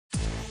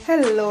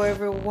Hello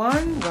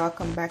everyone,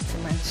 welcome back to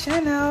my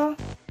channel.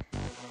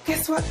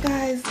 Guess what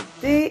guys, the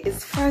day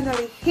is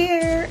finally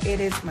here. It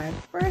is my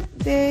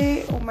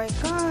birthday. Oh my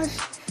gosh,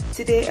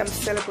 today I'm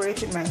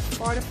celebrating my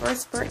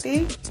 41st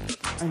birthday.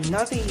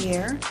 Another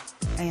year.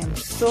 I am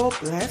so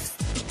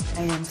blessed.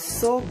 I am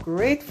so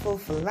grateful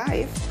for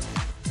life.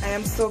 I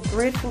am so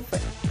grateful for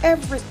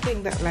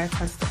everything that life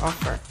has to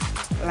offer.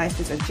 Life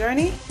is a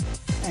journey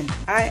and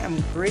I am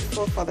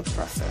grateful for the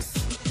process.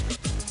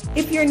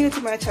 If you're new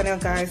to my channel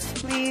guys,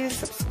 please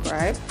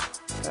subscribe,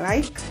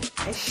 like,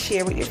 and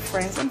share with your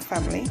friends and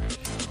family.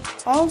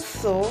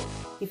 Also,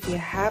 if you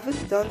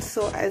haven't done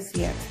so as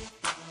yet,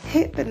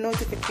 hit the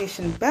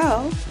notification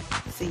bell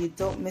so you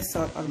don't miss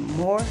out on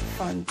more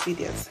fun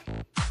videos.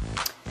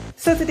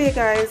 So today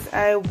guys,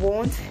 I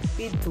won't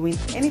be doing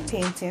any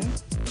painting.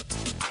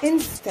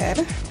 Instead,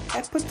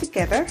 I put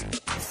together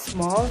a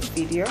small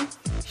video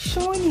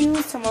showing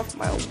you some of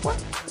my work.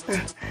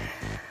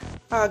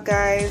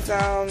 Guys,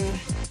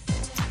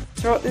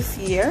 throughout this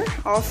year,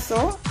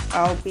 also,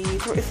 throughout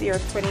this year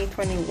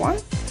 2021,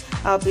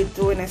 I'll be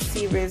doing a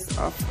series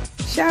of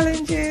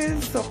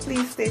challenges, so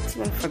please stay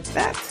tuned for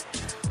that.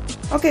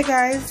 Okay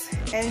guys,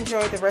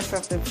 enjoy the rest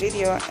of the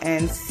video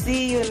and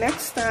see you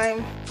next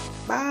time.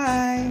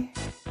 Bye.